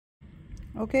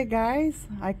Okay guys,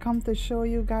 I come to show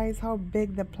you guys how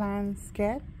big the plants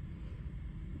get.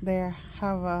 They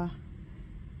have a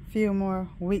few more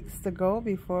weeks to go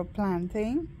before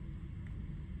planting.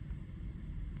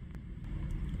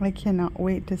 I cannot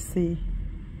wait to see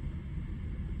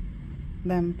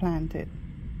them planted.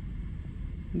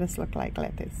 This look like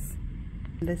lettuce.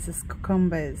 This is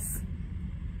cucumbers.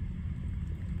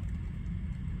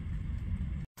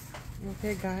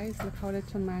 Okay guys, look how the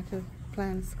tomato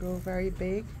plants grow very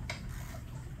big.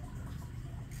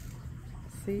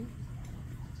 See?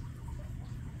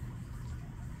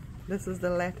 This is the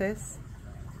lettuce.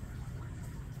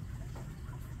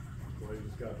 Well, you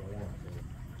just got the one.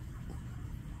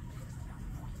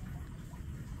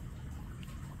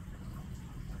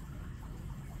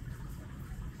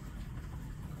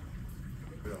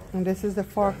 And this is the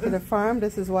fork to the farm.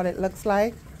 This is what it looks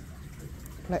like.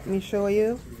 Let me show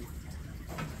you.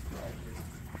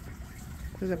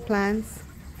 The plants,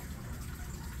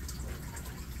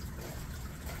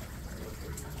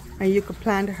 and you could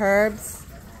plant herbs,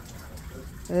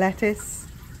 lettuce,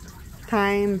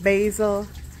 thyme, basil,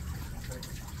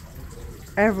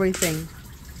 everything.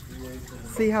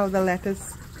 See how the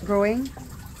lettuce growing?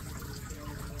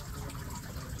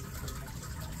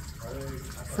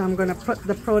 So I'm going to put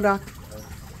the product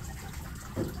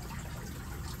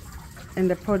in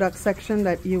the product section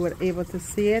that you were able to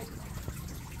see it.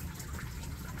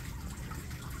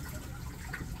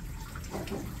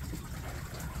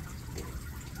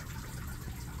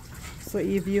 So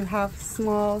if you have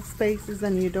small spaces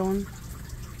and you don't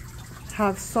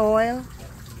have soil,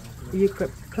 you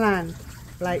could plant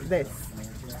like this.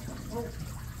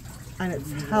 And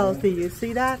it's healthy. You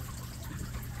see that?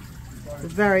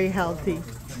 Very healthy.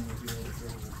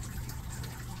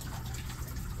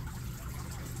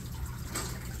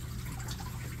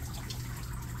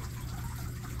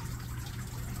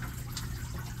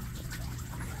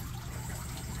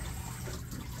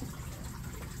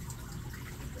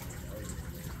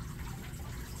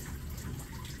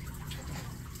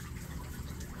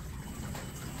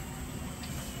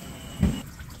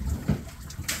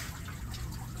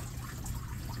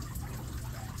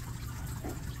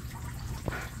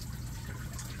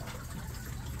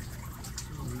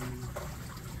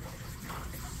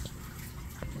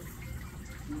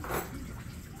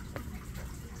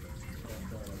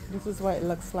 This is what it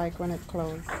looks like when it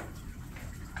closed.